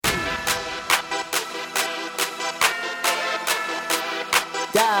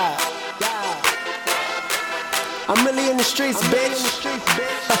I'm really in the streets, bitch.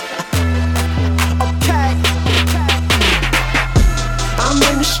 Okay. I'm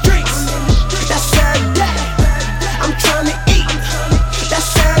in the streets. That's every day. I'm trying to eat.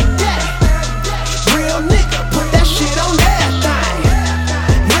 That's every day. Real nigga, put that shit on everything.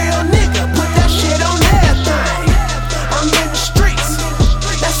 Real nigga, put that shit on everything. I'm in the streets.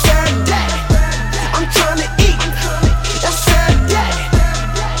 That's every day. I'm trying to eat. That's every day.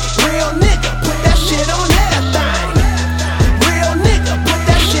 Real nigga, put that shit on everything. Real nigga, put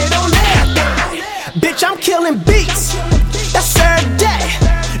that shit on everything. Bitch, I'm killing beats. That's every day.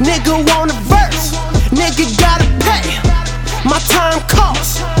 Nigga want a verse. Nigga gotta pay. My time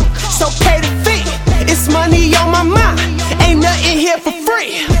costs, so pay the fee. It's money on my mind. Ain't nothing here for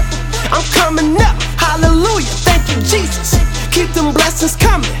free. I'm coming up. Hallelujah. Thank you, Jesus. Keep them blessings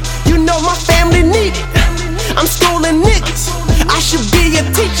coming. You know my family need it. I'm schooling niggas. I should be a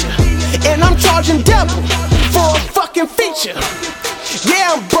teacher. And I'm charging double for a fucking feature.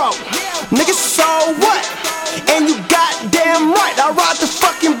 Yeah, I'm broke. Niggas, so what? And you goddamn right, I ride the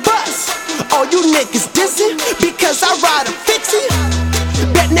fucking bus. All you niggas dissing because I ride a fixie.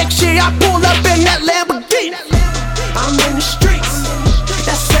 Bet next year I pull up in that Lamborghini. I'm in the streets.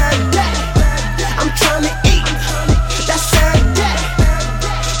 That's every day. I'm trying to eat. That's every day.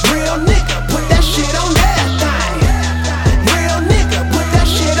 Real nigga, put that shit on everything. Real nigga, put that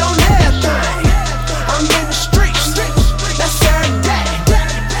shit on everything. I'm in the streets. That's every day.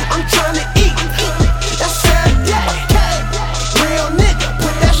 I'm trying to eat. That's every day. Real nigga,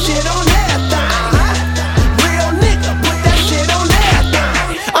 put that shit on everything. Real nigga, put that shit on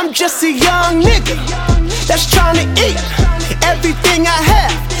everything. I'm just a young nigga that's trying to eat. Everything I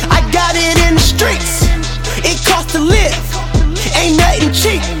have, I got it in the streets. It costs to live, ain't nothing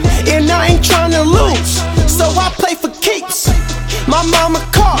cheap, and I ain't trying to lose, so I play for keeps. My mama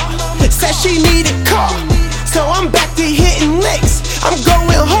called, said she need a car, so I'm back to hitting licks. I'm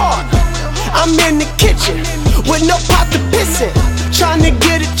going hard. I'm in the kitchen with no pot to piss in, trying to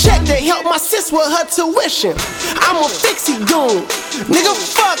get a check to help my sis with her tuition. I'm a fixie goon, nigga,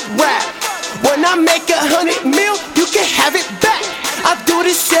 fuck rap. When I make 100 mil, you can have it back. I do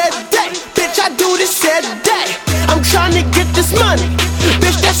this every day, bitch, I do this every day. I'm trying to get this money,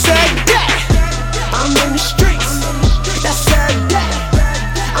 bitch, that's every day. I'm in the streets, that's every day.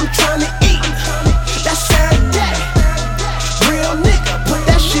 I'm trying to